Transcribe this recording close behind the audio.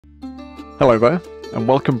Hello there, and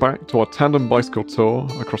welcome back to our tandem bicycle tour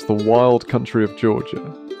across the wild country of Georgia.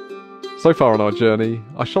 So far on our journey,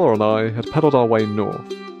 Aishala and I had pedalled our way north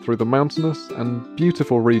through the mountainous and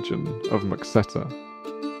beautiful region of Sucette.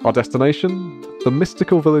 Our destination? The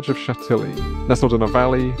mystical village of Shatili, nestled in a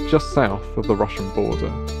valley just south of the Russian border.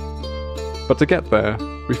 But to get there,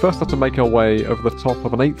 we first had to make our way over the top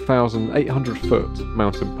of an 8,800-foot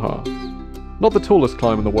mountain pass. Not the tallest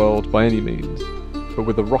climb in the world by any means, but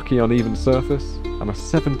with a rocky uneven surface and a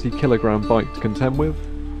 70-kilogram bike to contend with,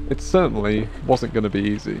 it certainly wasn't going to be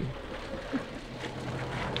easy.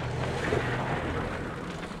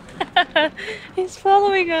 He's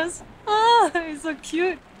following us. Oh, he's so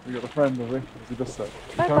cute. We got a friend, have we? Is he just there?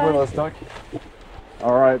 Bye Come with us, Doug.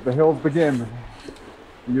 Alright, the hills begin.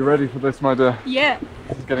 Are you ready for this, my dear? Yeah.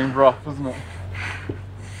 It's getting rough, isn't it?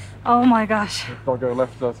 Oh my gosh. Doggo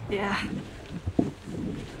left us. Yeah.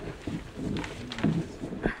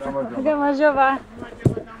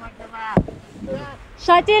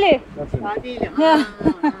 Shatili. Yeah.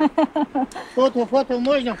 Фото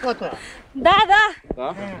можно, фото? Да.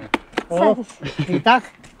 Да? О, и так?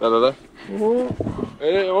 Да. О,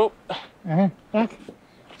 Оп. так.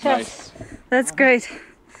 Nice. That's great.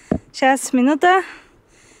 Сейчас, минута.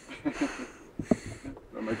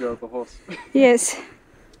 Let me go with the horse. Yes.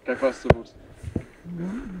 Как вас зовут?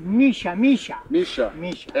 Миша. Misha.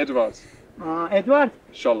 Edward. Эдуард,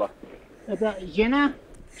 Shola. это жена?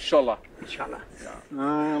 Shola. Шала.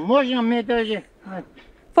 Можно мне тоже?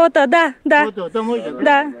 Фото, да. Фото, да, можно?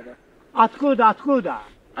 Да. Откуда?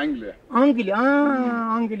 Anglia. Англия,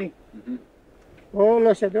 Англия. О,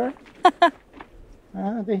 лошадь, да?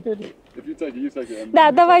 Ты. If you take it, you take it.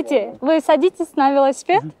 Да, давайте. Вы садитесь на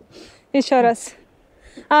велосипед. Еще раз.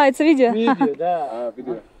 А, это видео? Видео, да.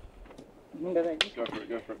 Video. Ну, давай. Go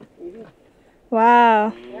for it.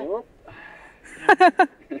 Вау.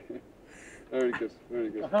 Very good.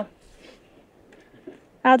 Ага.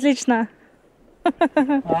 Отлично.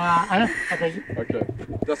 Она, подожди.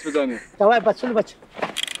 Okay. До свидания. Давай, поцелуй.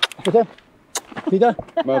 Куда?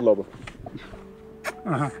 Madlaba.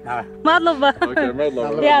 Ага, давай. Мадлоба. Okay,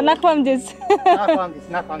 Madlaba. Я нахвамдис.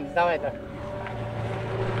 Нахвамдис, давай.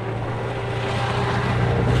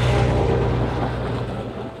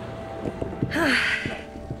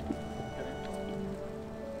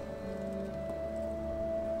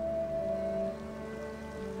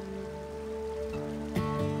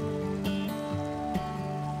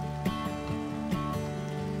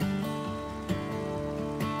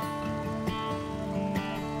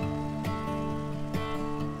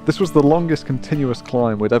 This was the longest continuous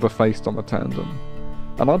climb we'd ever faced on the tandem,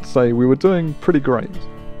 and I'd say we were doing pretty great.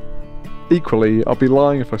 Equally, I'd be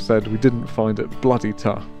lying if I said we didn't find it bloody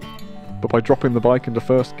tough, but by dropping the bike into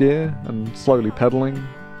first gear and slowly pedalling,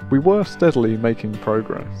 we were steadily making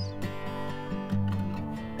progress.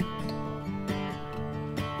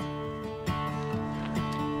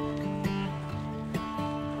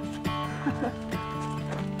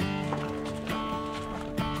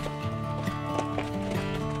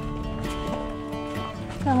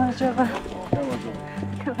 Камажова.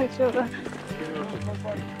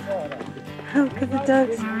 Look at the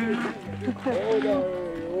dogs.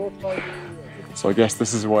 So I guess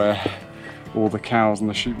this is where all the cows and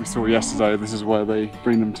the sheep we saw yesterday, this is where they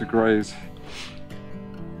bring them to graze.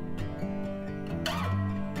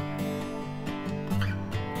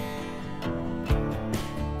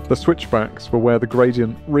 The switchbacks were where the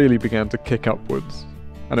gradient really began to kick upwards,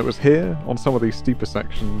 and it was here, on some of these steeper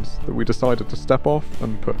sections, that we decided to step off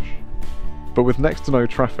and push. But with next to no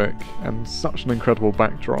traffic and such an incredible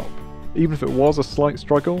backdrop, even if it was a slight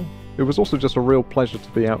struggle, it was also just a real pleasure to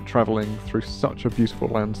be out travelling through such a beautiful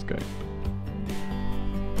landscape.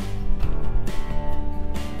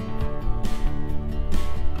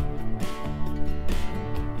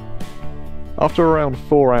 After around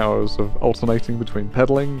 4 hours of alternating between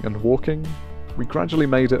pedalling and walking, we gradually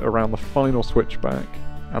made it around the final switchback,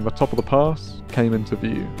 and the top of the pass came into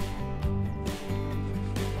view.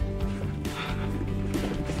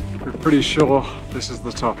 We're pretty sure this is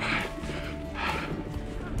the top.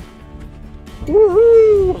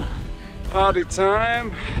 Woohoo! Party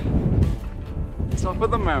time! Top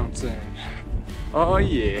of the mountain. Oh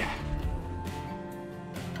yeah!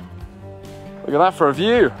 Look at that for a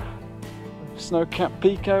view! Snow-capped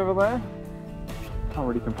peak over there. Can't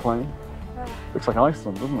really complain. Looks like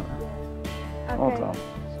Iceland, doesn't it? Okay. Well done.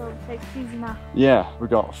 So take easy now. Yeah, we've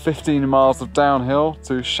got 15 miles of downhill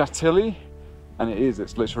to Shatili, and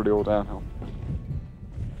it's literally all downhill.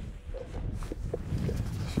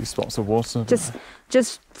 A few spots of water.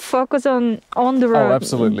 Just focus on the road. Oh,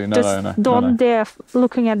 absolutely. No. Don't dare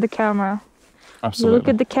looking at the camera. Absolutely. Look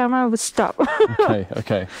at the camera, we stop. Okay,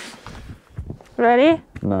 okay. Ready?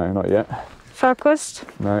 No, not yet. Focused.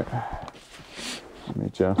 No. Let me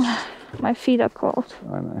just... My feet are cold.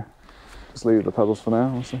 I know. Just leave the pedals for now,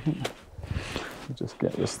 1 second. Just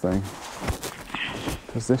get this thing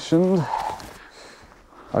positioned.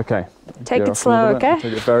 Okay. Take Gear it up a slow, little bit. okay?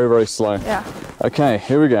 Take it very, very slow. Yeah. Okay,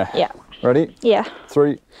 here we go. Yeah. Ready? Yeah.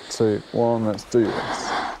 3, 2, 1, let's do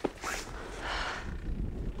this.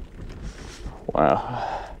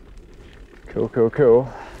 Wow. Cool, cool, cool.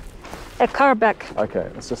 A car back. Okay,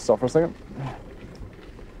 let's just stop for a second.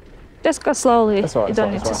 Just go slowly. That's all right, You that's don't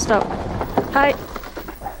all need right, to stop. Hi.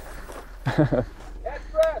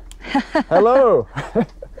 Hello!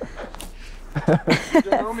 You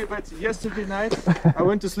don't know me, but yesterday night I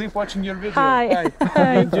went to sleep watching your video. Hi.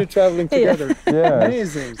 And you traveling together. Yeah.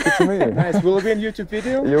 Amazing. Good to meet you. Nice. Will it be on YouTube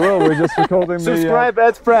video? You will, we're just recording the... Subscribe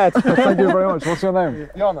at Pratt. Thank you very much. What's your name?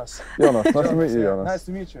 Jonas. Jonas. Nice to meet you, Yeah. Jonas. Nice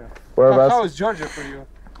to meet you. Whereabouts? How is Georgia for you?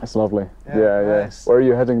 It's lovely. Yeah, Yeah. nice. Where are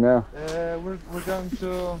you heading now? We're going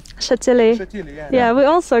to Shatili. Shatili. Yeah. Yeah, we're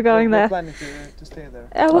also going We're there. planning to stay there.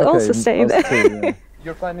 We're Okay, also staying us there. too, yeah.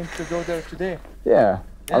 You're planning to go there today? Yeah.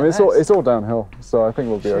 I mean, nice. it's all downhill, so I think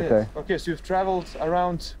we'll be Shit. okay. Okay, so you've traveled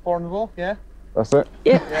around Cornwall, yeah? That's it.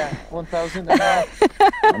 Yeah, 1,000 and now.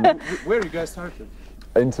 Where you guys started?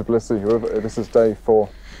 In Tbilisi. This is day 4.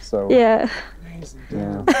 So Yeah. Amazing.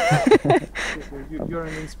 yeah. You're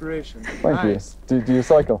an inspiration. Thank Nice. you. Do you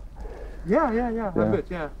cycle? Yeah, Yeah. a bit,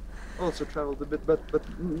 yeah. Also traveled a bit, but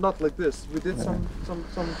not like this. We did some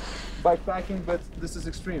bikepacking, but this is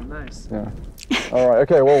extreme. Nice. Yeah. All right.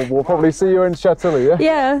 Okay. Well, we'll probably see you in Shatili. Yeah.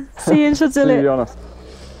 Yeah. See you in See you, Shatili. Jonas.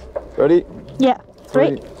 Ready? Yeah.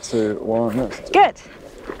 3, 3. 2, 1. Let's do it. Good.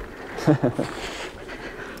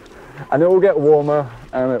 And it will get warmer,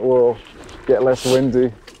 and it will get less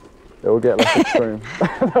windy. It will get less extreme.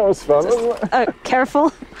 That was fun, wasn't it? Oh,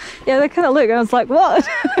 careful. Yeah, they kind of look. I was like, what?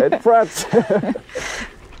 It's Pratt.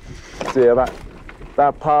 So yeah,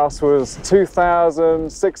 that pass was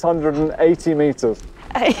 2,680 meters.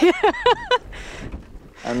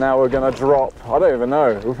 And now we're going to drop, I don't even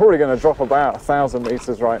know, we're probably going to drop about 1,000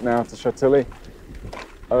 meters right now to Shatili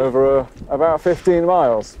over about 15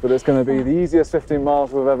 miles, but it's going to be the easiest 15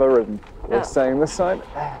 miles we've ever ridden. We're Oh. staying this side.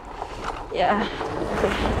 Yeah.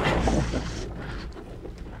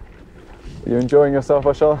 Are you enjoying yourself,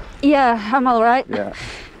 Ashal? Yeah, I'm all right. Yeah,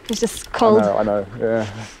 It's just cold. I know, yeah.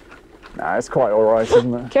 Nah, it's quite all right,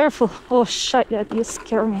 isn't it? Careful. Oh, shit, yeah, you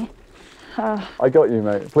scare me. I got you,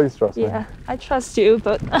 mate. Please trust me. Yeah, I trust you,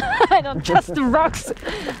 but I don't trust the rocks.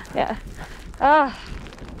 Yeah. Ah,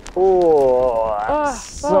 Oh, oh,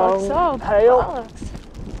 that's bollocks. some Oh, hail. bollocks.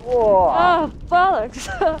 Oh, Oh, bollocks.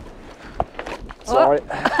 sorry.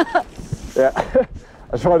 Yeah,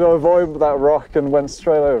 I tried to avoid that rock and went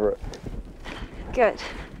straight over it. Good.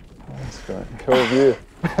 That's great. Cool view.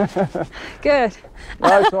 Good.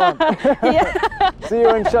 Nice one. Yeah, See you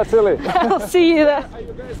in Shatili. I'll see you there. Are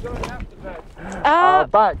you guys going after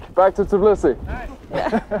that? Back to Tbilisi.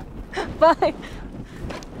 Bye.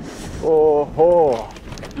 Oh,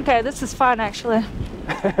 Okay, this is fun actually.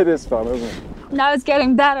 it is fun, isn't it? Now it's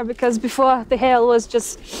getting better because before the hail was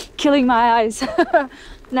just killing my eyes.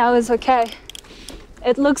 Now it's okay.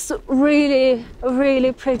 It looks really,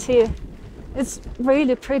 really pretty. It's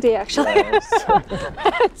really pretty actually.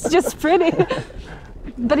 It's just pretty.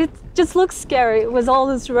 But it just looks scary with all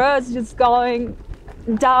these roads just going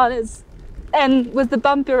down. And with the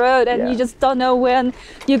bumpy road, and Yeah. you just don't know when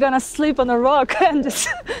you're gonna slip on a rock and just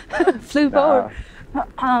flip over.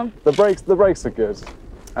 The brakes are good.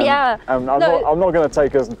 And, Yeah. And I'm No, not going to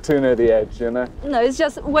take us too near the edge, you know. No, it's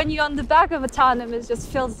just when you're on the back of a tandem, it just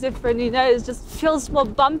feels different, you know. It just feels more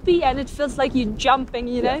bumpy, and it feels like you're jumping,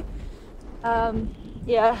 you know.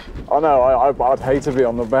 Yeah. I know. I'd hate to be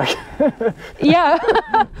on the back. Yeah.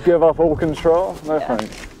 Give up all control. No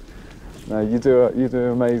thanks. No, you do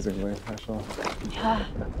amazingly, actually. Yeah.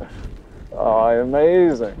 Oh,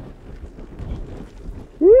 amazing.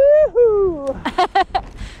 Woohoo!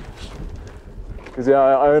 Because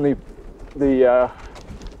I only the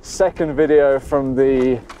second video from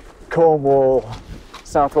the Cornwall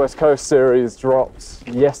Southwest Coast series dropped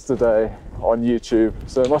yesterday on YouTube,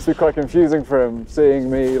 so it must be quite confusing for him seeing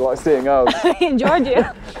me, like seeing us. In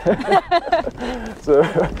Georgia. So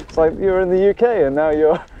it's like you're in the UK and now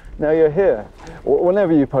you're here.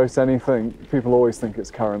 Whenever you post anything, people always think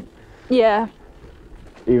it's current, Yeah.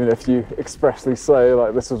 even if you expressly say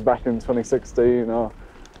like this was back in 2016 or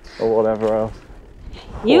whatever else.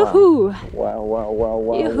 Yoo-hoo.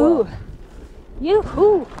 Wow! Yoo-hoo.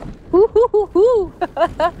 Yoo-hoo. Hoo-hoo-hoo-hoo.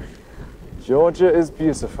 Georgia is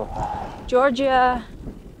beautiful. Georgia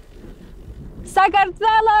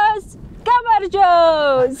Sakartvelos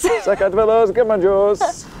Kamarjos! Sakartvelos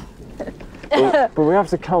Kamarjos! But we have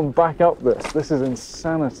to come back up this. This is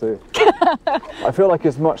insanity. I feel like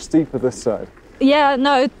it's much steeper this side. Yeah,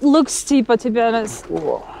 no, it looks steeper to be honest.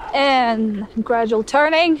 Whoa. And gradual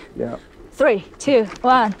turning. Yeah. 3, 2,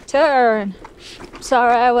 1, turn.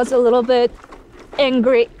 Sorry, I was a little bit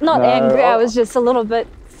angry. Not angry, I was just a little bit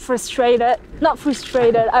frustrated. Not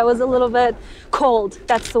frustrated, I was a little bit cold.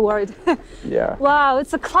 That's the word. Yeah. Wow,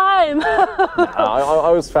 it's a climb.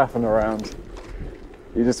 I was faffing around.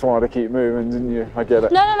 You just wanted to keep moving, didn't you? I get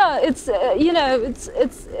it. No. It's you know,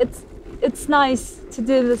 it's nice to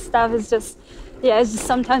do this stuff. It's just, yeah, it's just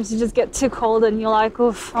sometimes you just get too cold and you're like,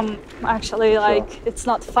 oof, I'm actually like, it's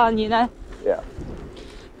not fun, you know? Yeah.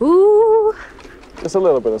 Ooh. Just a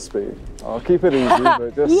little bit of speed. I'll keep it easy,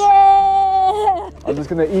 but just. Yeah. I'm just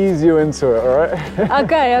gonna ease you into it, all right?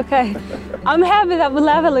 Okay. I'm happy that we're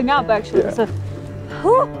leveling up actually. Yeah. So.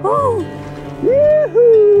 Woo-hoo.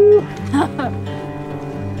 Yoo-hoo!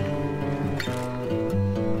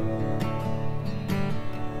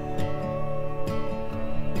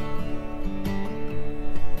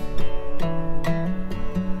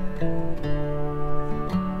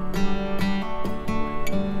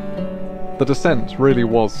 The descent really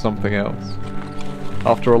was something else.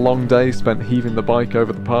 After a long day spent heaving the bike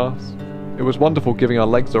over the pass, it was wonderful giving our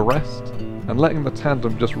legs a rest and letting the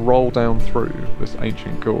tandem just roll down through this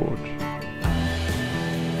ancient gorge.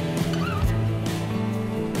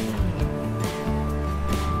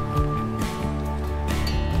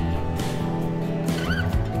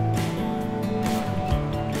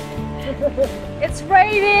 It's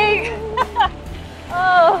raining!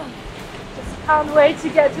 Oh, just can't wait to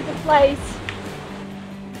get to the place.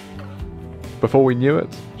 Before we knew it,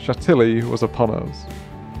 Shatili was upon us.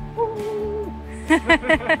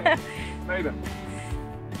 Made it.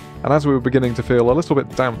 And as we were beginning to feel a little bit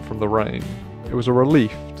damp from the rain, it was a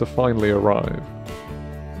relief to finally arrive.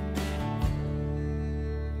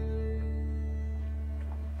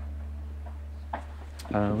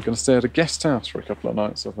 We're going to stay at a guest house for a couple of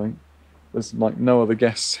nights, I think. There's like no other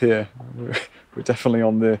guests here. We're definitely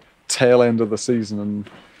on the tail end of the season, and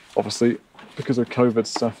obviously because of COVID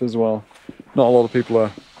stuff as well, not a lot of people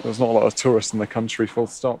are, there's not a lot of tourists in the country, full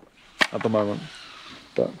stop, at the moment.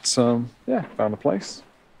 But yeah, found a place.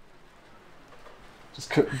 Just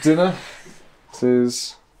cooked dinner. This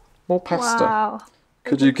is more pasta. Wow.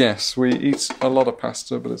 Could you guess? We eat a lot of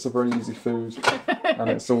pasta, but it's a very easy food, and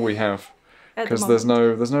it's all we have. Because there's no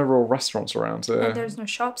real restaurants around here. And there's no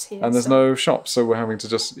shops here. And there's no shops, so we're having to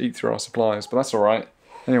just eat through our supplies, but that's all right.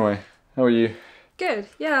 Anyway, how are you? Good,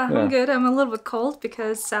 yeah, I'm good. I'm a little bit cold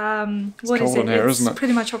because, It's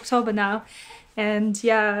pretty much October now. And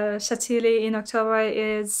yeah, Shatili in October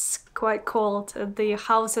is quite cold. The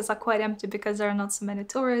houses are quite empty because there are not so many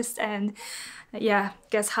tourists, and yeah,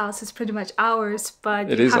 guest house is pretty much ours, but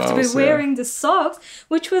you have to be wearing the socks,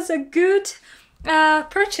 which was a good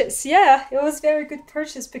purchase. Yeah, it was very good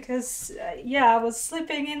purchase because yeah, I was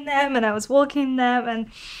sleeping in them and I was walking in them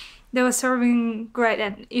and they were serving great.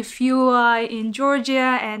 And if you are in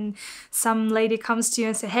Georgia and some lady comes to you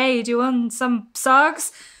and say, hey, do you want some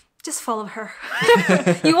socks? Just follow her.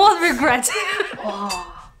 You won't regret.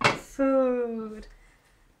 Oh, food.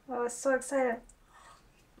 I was so excited.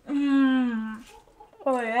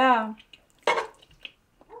 Oh yeah.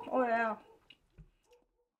 Oh yeah.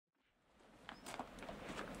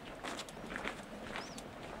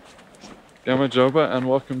 Gama Joba, and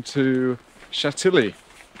welcome to Shatili.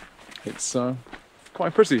 It's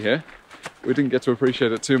quite pretty here. We didn't get to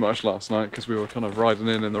appreciate it too much last night because we were kind of riding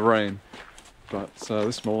in the rain. But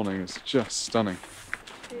this morning is just stunning.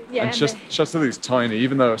 Yeah, and Shatili's tiny,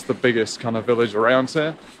 even though it's the biggest kind of village around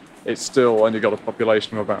here. It's still only got a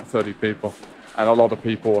population of about 30 people. And a lot of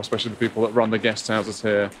people, especially the people that run the guest houses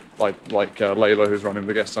here, like Layla, who's running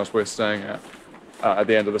the guest house we're staying at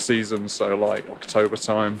the end of the season, so like October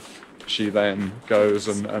time, she then goes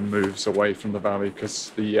and moves away from the valley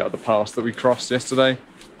because the pass that we crossed yesterday,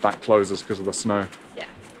 that closes because of the snow. Yeah.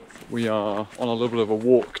 We are on a little bit of a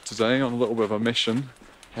walk today, on a little bit of a mission,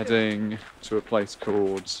 heading to a place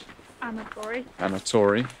called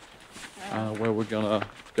Anatori, where we're gonna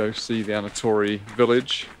go see the Anatori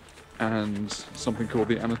village and something called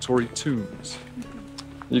the Anatori tombs.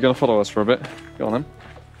 You're gonna follow us for a bit. Go on then.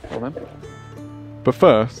 Follow them. But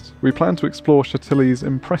first, we plan to explore Shatili's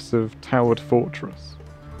impressive towered fortress.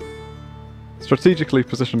 Strategically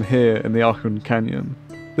positioned here in the Ahun Canyon,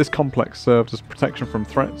 this complex served as protection from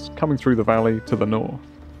threats coming through the valley to the north.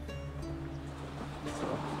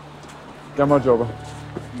 Gama Joba.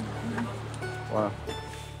 Wow.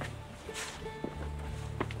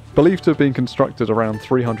 Believed to have been constructed around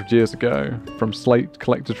 300 years ago from slate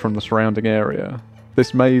collected from the surrounding area,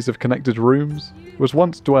 this maze of connected rooms was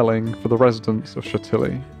once dwelling for the residents of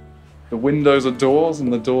Shatili. The windows are doors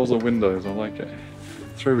and the doors are windows. I like it.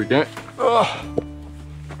 Through we go. Oh.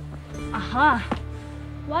 Aha!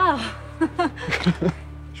 Wow!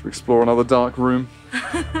 Should we explore another dark room?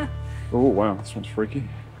 Oh wow, this one's freaky.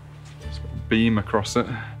 It's got a beam across it.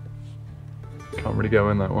 Can't really go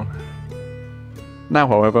in that one. Now,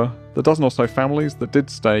 however, the dozen or so families that did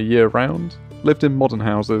stay year-round lived in modern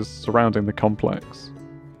houses surrounding the complex,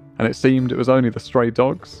 and it seemed it was only the stray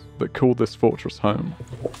dogs that called this fortress home.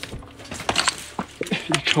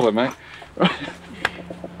 You call it, mate.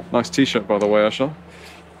 Nice t-shirt, by the way, Ashel.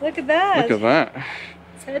 Look at that! Look at that.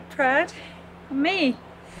 Said Pratt. Me.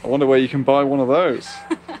 I wonder where you can buy one of those.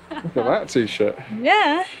 Look at that t-shirt.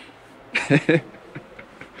 Yeah.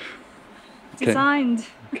 Designed.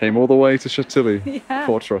 Came all the way to Shatili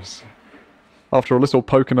Fortress. After a little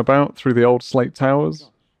poking about through the old slate towers,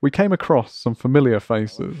 we came across some familiar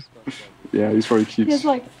faces. Yeah, he's very cute. He has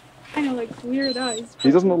like kind of like weird eyes.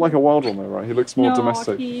 He doesn't look like a wild one though, right? He looks more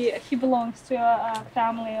domestic. He belongs to a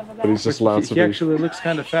family over there. But he's just loud to He be. actually looks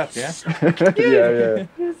kind of fat, yeah? Yeah.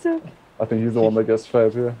 He's so... I think he's the one that gets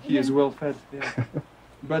fed, yeah. He is well fed, yeah.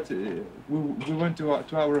 But we went to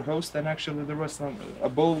our host and actually there was a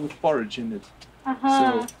bowl with porridge in it.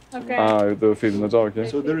 Okay. They were feeding the dog, yeah?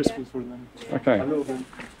 So there is food for them. Okay. Hello then.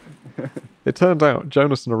 It turned out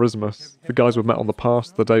Jonas and Erasmus, the guys we'd met on the pass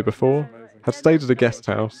the day before, had stayed at a guest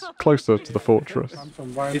house closer to the fortress.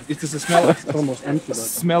 It is a smell of almost empty.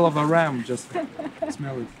 Smell of a ram, just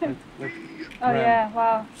smell it. Like Oh yeah,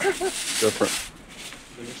 wow. Go for it.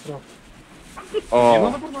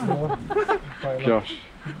 Oh, gosh.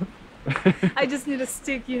 I just need a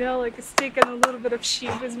stick, you know, like a stick and a little bit of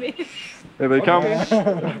sheep with me. Here they come. Here's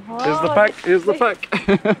the pack. Here's the pack.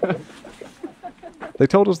 They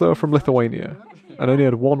told us they were from Lithuania and only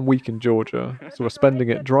had 1 week in Georgia, so were spending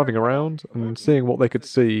it driving around and seeing what they could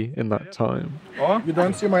see in that time. Oh, you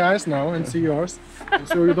don't see my eyes now and see yours,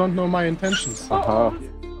 so you don't know my intentions.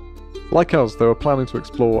 Like us, they were planning to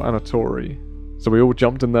explore Anatoly, so we all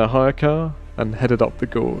jumped in their hire car and headed up the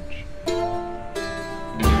gorge.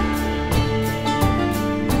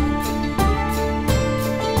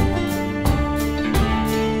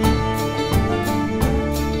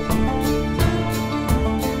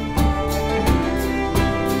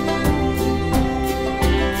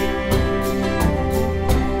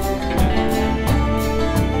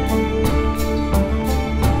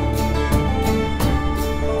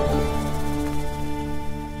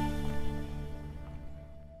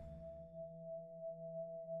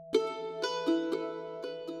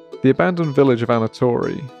 The abandoned village of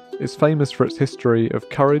Anatoly is famous for its history of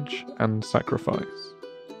courage and sacrifice.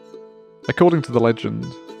 According to the legend,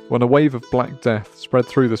 when a wave of Black Death spread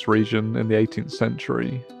through this region in the 18th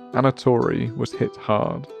century, Anatoly was hit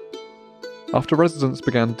hard. After residents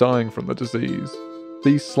began dying from the disease,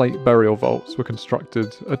 these slate burial vaults were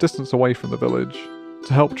constructed a distance away from the village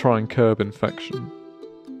to help try and curb infection.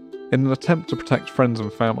 In an attempt to protect friends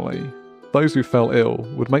and family, those who fell ill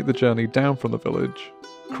would make the journey down from the village,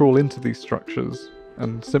 crawl into these structures,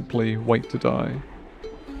 and simply wait to die.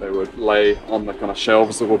 They would lay on the kind of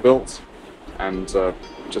shelves that were built and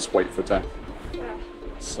just wait for death.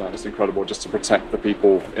 So it's incredible just to protect the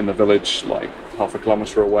people in the village, like half a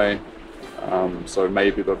kilometre away, so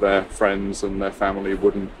maybe that their friends and their family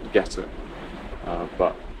wouldn't get it.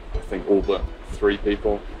 But I think all but 3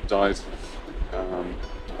 people died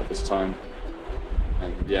at this time.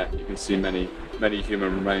 And yeah, you can see many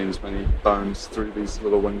human remains, many bones through these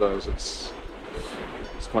little windows. It's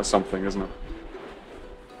quite something, isn't it?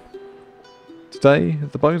 Today,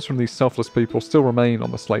 the bones from these selfless people still remain on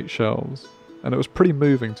the slate shelves, and it was pretty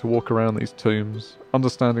moving to walk around these tombs,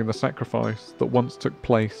 understanding the sacrifice that once took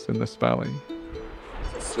place in this valley.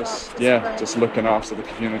 Just looking after the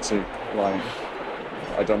community. Like,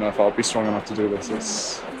 I don't know if I'll be strong enough to do this.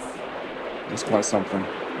 It's quite something.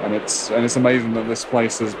 And it's amazing that this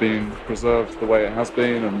place has been preserved the way it has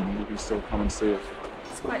been, and you can still come and see it.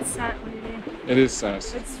 It's quite sad, really. It is sad.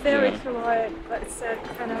 It's very heroic, but it's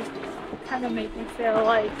kind of make me feel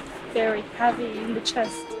like very heavy in the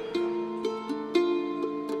chest.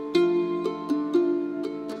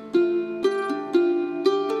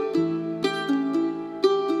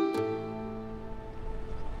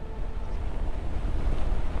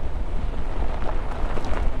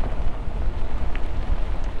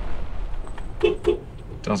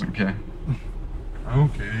 Doesn't care.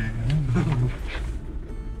 Okay.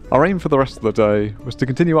 Our aim for the rest of the day was to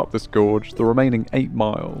continue up this gorge the remaining 8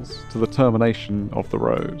 miles to the termination of the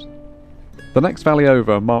road. The next valley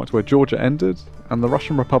over marked where Georgia ended and the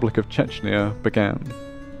Russian Republic of Chechnya began.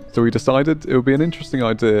 So we decided it would be an interesting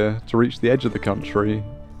idea to reach the edge of the country,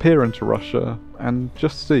 peer into Russia, and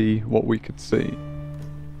just see what we could see.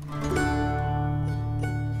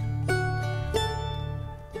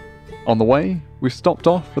 On the way, we stopped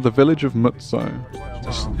off at the village of Mutso.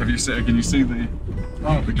 Can you see the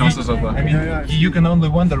castles over there? I mean, you can only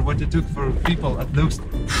wonder what it took for people at those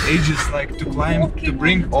ages, like, to climb, to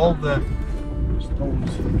bring all the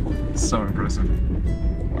stones. So impressive.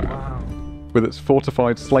 Wow. With its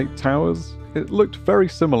fortified slate towers, it looked very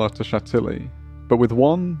similar to Shatili, but with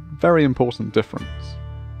one very important difference.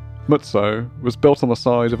 Mutso was built on the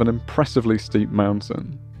side of an impressively steep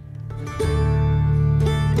mountain.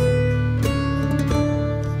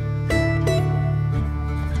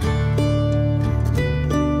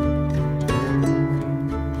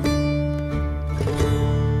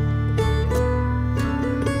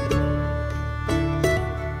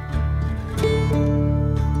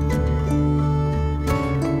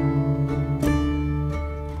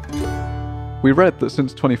 We read that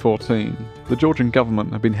since 2014, the Georgian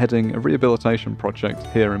government had been heading a rehabilitation project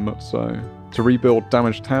here in Mutso to rebuild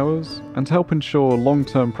damaged towers and to help ensure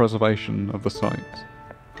long-term preservation of the site.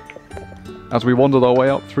 As we wandered our way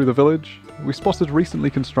up through the village, we spotted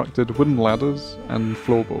recently constructed wooden ladders and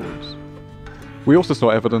floorboards. We also saw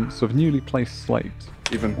evidence of newly placed slate,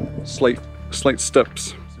 Even slate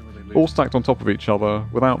steps. all stacked on top of each other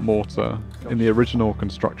without mortar in the original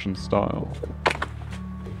construction style.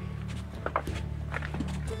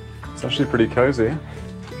 It's actually pretty cozy.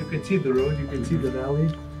 You can see the road, you can see the valley,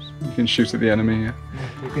 You can shoot at the enemy here.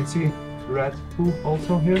 you can see rat poo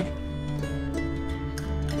also here.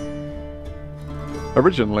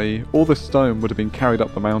 Originally, all this stone would have been carried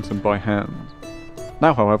up the mountain by hand.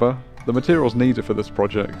 Now, however, the materials needed for this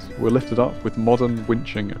project were lifted up with modern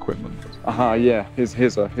winching equipment. Aha, yeah. Here's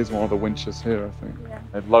one of the winches here, I think. Yeah.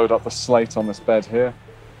 They load up the slate on this bed here,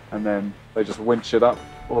 and then they just winch it up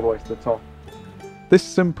all the way to the top. This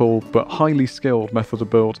simple but highly skilled method of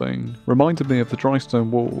building reminded me of the dry stone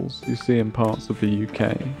walls you see in parts of the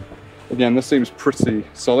UK. Again, this seems pretty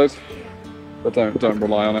solid, but don't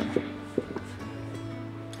rely on it.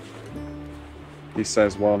 He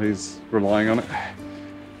says while he's relying on it.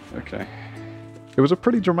 Okay. It was a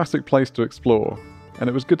pretty dramatic place to explore, and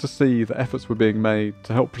it was good to see that efforts were being made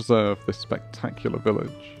to help preserve this spectacular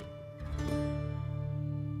village.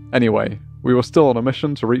 Anyway, we were still on a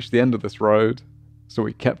mission to reach the end of this road, so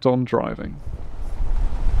we kept on driving.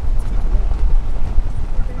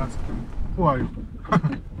 Who are you?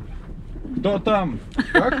 Кто там?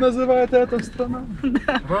 Как называется эта страна?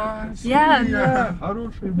 Yeah,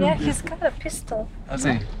 Хороший yeah, he's got a pistol. I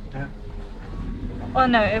see. Oh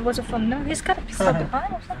no, it was a phone. No, he's got a pistol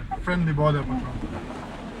behind or something. Friendly border patrol.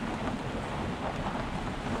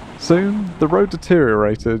 Soon, the road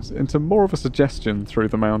deteriorated into more of a suggestion through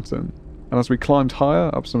the mountain, and as we climbed higher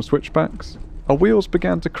up some switchbacks, our wheels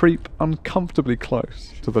began to creep uncomfortably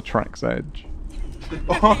close to the track's edge.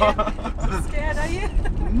 Scared, are you?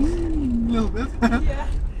 A little bit. Yeah.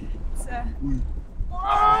 So.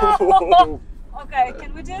 Oh! Okay,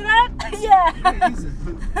 can we do that? Yeah.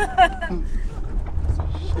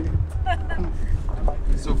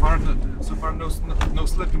 So far no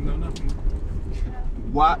slipping, no nothing.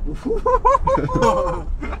 What?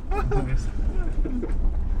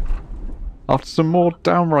 After some more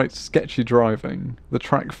downright sketchy driving, the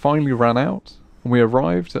track finally ran out, and we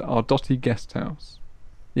arrived at our dotty guest house.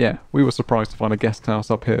 Yeah, we were surprised to find a guest house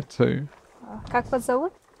up here too. Как вас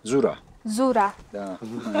зовут? Зура. Зура. Да.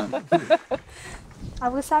 А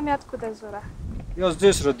вы сами откуда, Зура? Я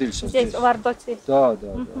здесь родился. Здесь, в Ардоте. Да.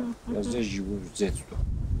 Я здесь живу с детства.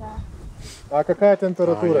 Да. А какая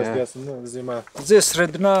температура здесь, ну, зима? Здесь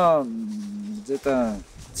средна где-то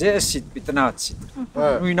 10-15.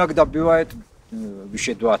 Ну, иногда бывает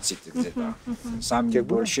выше 20 где-то. Самое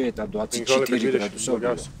больше это 24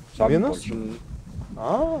 градуса. Самое больше.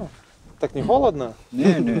 А, так не холодно?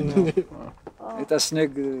 Не. Это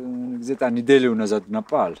снег где-то неделю назад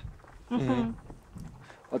напал.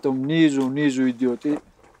 Потом внизу идет и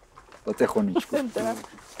потихонечку.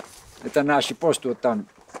 Это наши посты вот там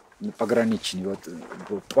пограничные. Вот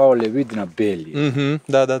в поле видно белые.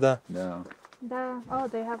 Да. Да. Oh,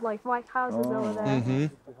 they have like white houses over there.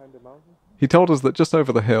 He told us that just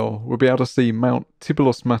over the hill we'll be able to see Mount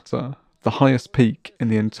Tibilosmata, the highest peak in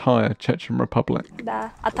the entire Chechen Republic.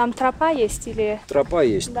 Да. А там тропа есть или? Тропа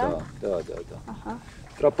есть, Да? Да.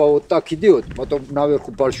 Тропа вот так идет, потом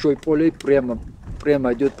наверху большое поле, и прямо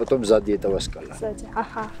идет, потом сзади этого скала. Сзади.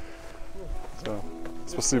 Ага.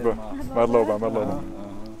 Спасибо. Madloba.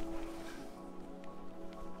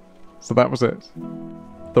 So that was it.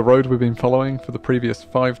 The road we'd been following for the previous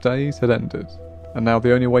 5 days had ended, and now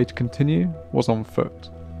the only way to continue was on foot.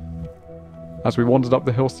 As we wandered up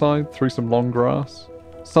the hillside through some long grass,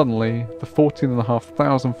 suddenly the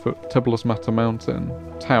 14,500 foot Tibulus Mata mountain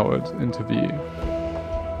towered into view.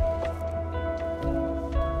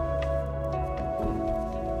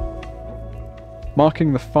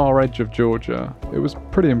 Marking the far edge of Georgia, it was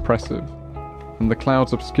pretty impressive, and the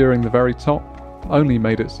clouds obscuring the very top only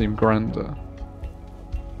made it seem grander.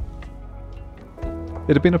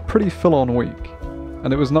 It had been a pretty full-on week,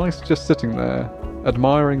 and it was nice just sitting there,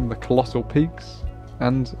 admiring the colossal peaks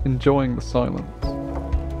and enjoying the silence.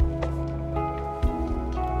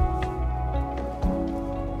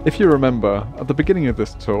 If you remember, at the beginning of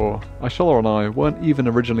this tour, Aishola and I weren't even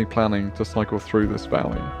originally planning to cycle through this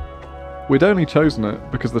valley. We'd only chosen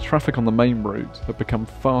it because the traffic on the main route had become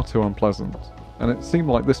far too unpleasant, and it seemed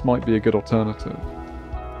like this might be a good alternative.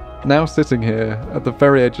 Now sitting here, at the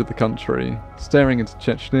very edge of the country, staring into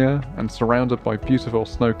Chechnya and surrounded by beautiful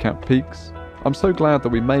snow-capped peaks, I'm so glad that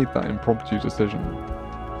we made that impromptu decision.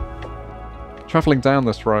 Travelling down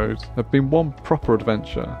this road had been one proper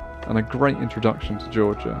adventure and a great introduction to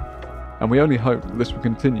Georgia, and we only hope that this will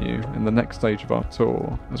continue in the next stage of our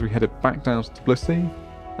tour as we headed back down to Tbilisi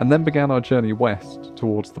and then began our journey west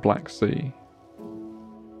towards the Black Sea.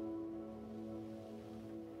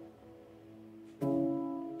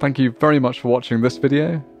 Thank you very much for watching this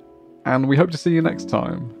video, and we hope to see you next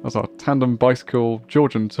time as our tandem bicycle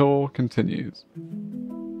Georgian tour continues.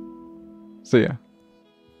 See ya.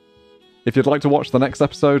 If you'd like to watch the next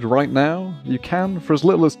episode right now, you can for as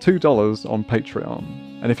little as $2 on Patreon.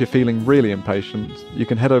 And if you're feeling really impatient, you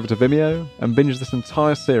can head over to Vimeo and binge this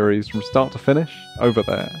entire series from start to finish over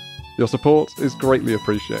there. Your support is greatly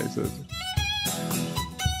appreciated.